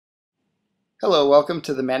Hello, welcome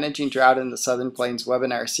to the Managing Drought in the Southern Plains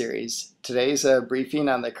webinar series. Today's a briefing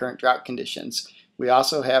on the current drought conditions. We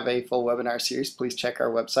also have a full webinar series. Please check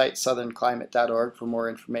our website, southernclimate.org, for more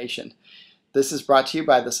information. This is brought to you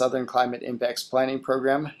by the Southern Climate Impacts Planning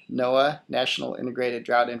Program, NOAA, National Integrated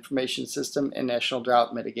Drought Information System, and National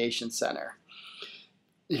Drought Mitigation Center.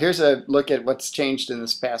 Here's a look at what's changed in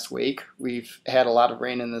this past week. We've had a lot of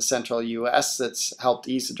rain in the central U.S. that's helped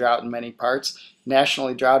ease the drought in many parts.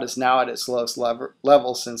 Nationally, drought is now at its lowest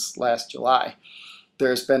level since last July.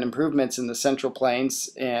 There's been improvements in the central plains,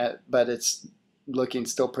 but it's looking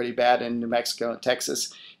still pretty bad in New Mexico and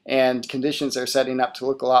Texas. And conditions are setting up to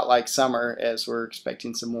look a lot like summer, as we're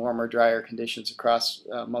expecting some warmer, drier conditions across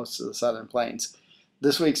most of the southern plains.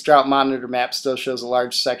 This week's Drought Monitor map still shows a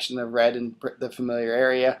large section of red in the familiar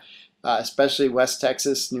area, especially West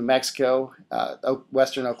Texas, New Mexico,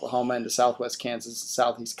 western Oklahoma, into southwest Kansas and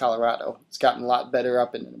southeast Colorado. It's gotten a lot better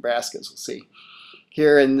up in Nebraska, as we'll see.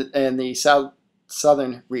 Here in the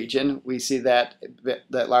southern region, we see that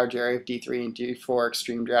large area of D3 and D4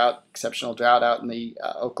 extreme drought, exceptional drought out in the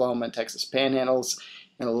Oklahoma and Texas panhandles,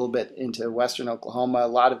 and a little bit into western Oklahoma. A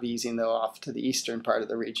lot of easing, though, off to the eastern part of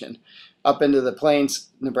the region. Up into the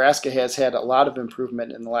plains, Nebraska has had a lot of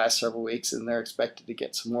improvement in the last several weeks, and they're expected to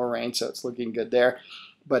get some more rain, so it's looking good there.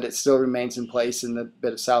 But it still remains in place in the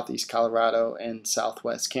bit of southeast Colorado and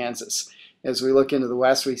southwest Kansas. As we look into the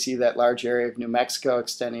west, we see that large area of New Mexico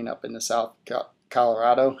extending up into south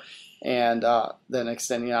Colorado, and then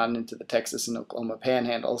extending on into the Texas and Oklahoma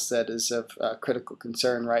panhandles. That is of critical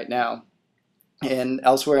concern right now. And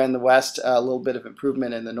elsewhere in the west, a little bit of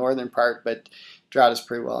improvement in the northern part, but drought is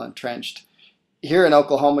pretty well entrenched. Here in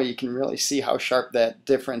Oklahoma, you can really see how sharp that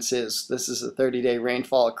difference is. This is a 30-day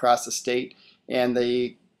rainfall across the state, and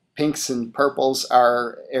the pinks and purples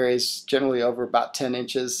are areas generally over about 10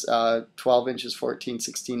 inches, 12 inches, 14,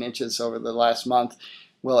 16 inches over the last month,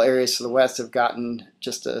 while areas to the west have gotten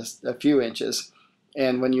just a few inches.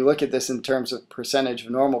 And when you look at this in terms of percentage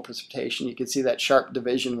of normal precipitation, you can see that sharp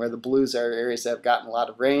division where the blues are areas that have gotten a lot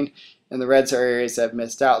of rain and the reds are areas that have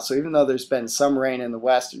missed out. So even though there's been some rain in the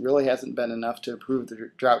west, it really hasn't been enough to improve the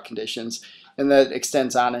drought conditions, and that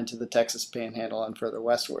extends on into the Texas panhandle and further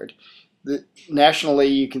westward. Nationally,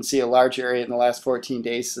 you can see a large area in the last 14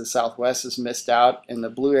 days to the southwest has missed out, and the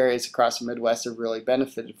blue areas across the Midwest have really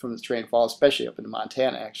benefited from this rainfall, especially up in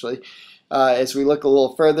Montana, actually. As we look a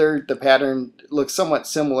little further, the pattern looks somewhat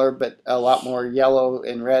similar, but a lot more yellow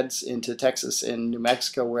and reds into Texas and New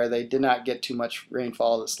Mexico, where they did not get too much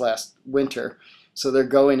rainfall this last winter. So they're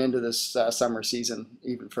going into this summer season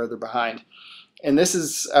even further behind. And this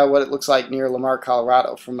is what it looks like near Lamar,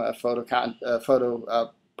 Colorado, from a photo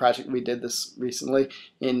project we did this recently,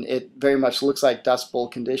 and it very much looks like Dust Bowl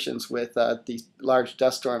conditions, with these large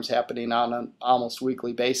dust storms happening on an almost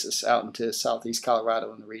weekly basis out into southeast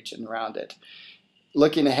Colorado and the region around it.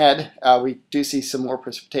 Looking ahead, we do see some more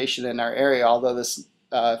precipitation in our area, although this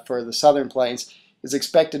for the southern plains is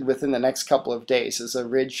expected within the next couple of days. As a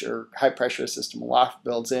ridge or high pressure system aloft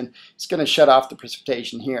builds in, it's going to shut off the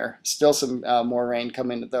precipitation here. Still some more rain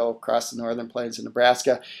coming, though, across the northern plains of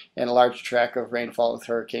Nebraska, and a large track of rainfall with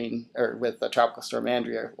Tropical Storm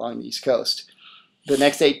Andrea along the east coast. The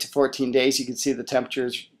next 8 to 14 days, you can see the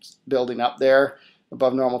temperatures building up there.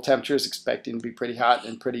 Above normal temperatures, expecting to be pretty hot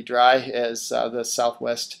and pretty dry as the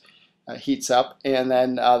southwest heats up. And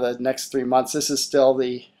then the next 3 months, this is still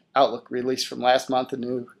the outlook released from last month. A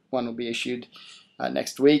new one will be issued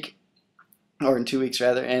next week, or in 2 weeks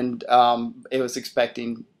rather, and it was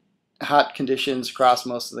expecting hot conditions across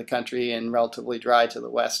most of the country and relatively dry to the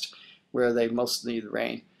west, where they most need the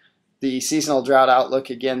rain. The seasonal drought outlook,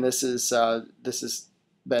 again, this has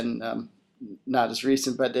been not as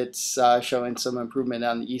recent, but it's showing some improvement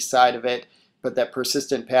on the east side of it, but that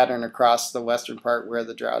persistent pattern across the western part where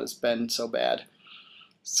the drought has been so bad.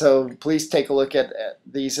 So please take a look at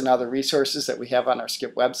these and other resources that we have on our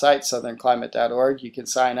SCIP website, southernclimate.org. You can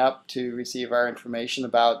sign up to receive our information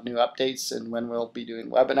about new updates and when we'll be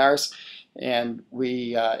doing webinars. And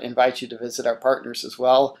we invite you to visit our partners as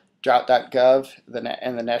well, drought.gov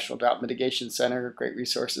and the National Drought Mitigation Center, great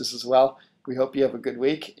resources as well. We hope you have a good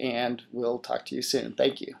week, and we'll talk to you soon.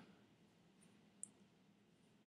 Thank you.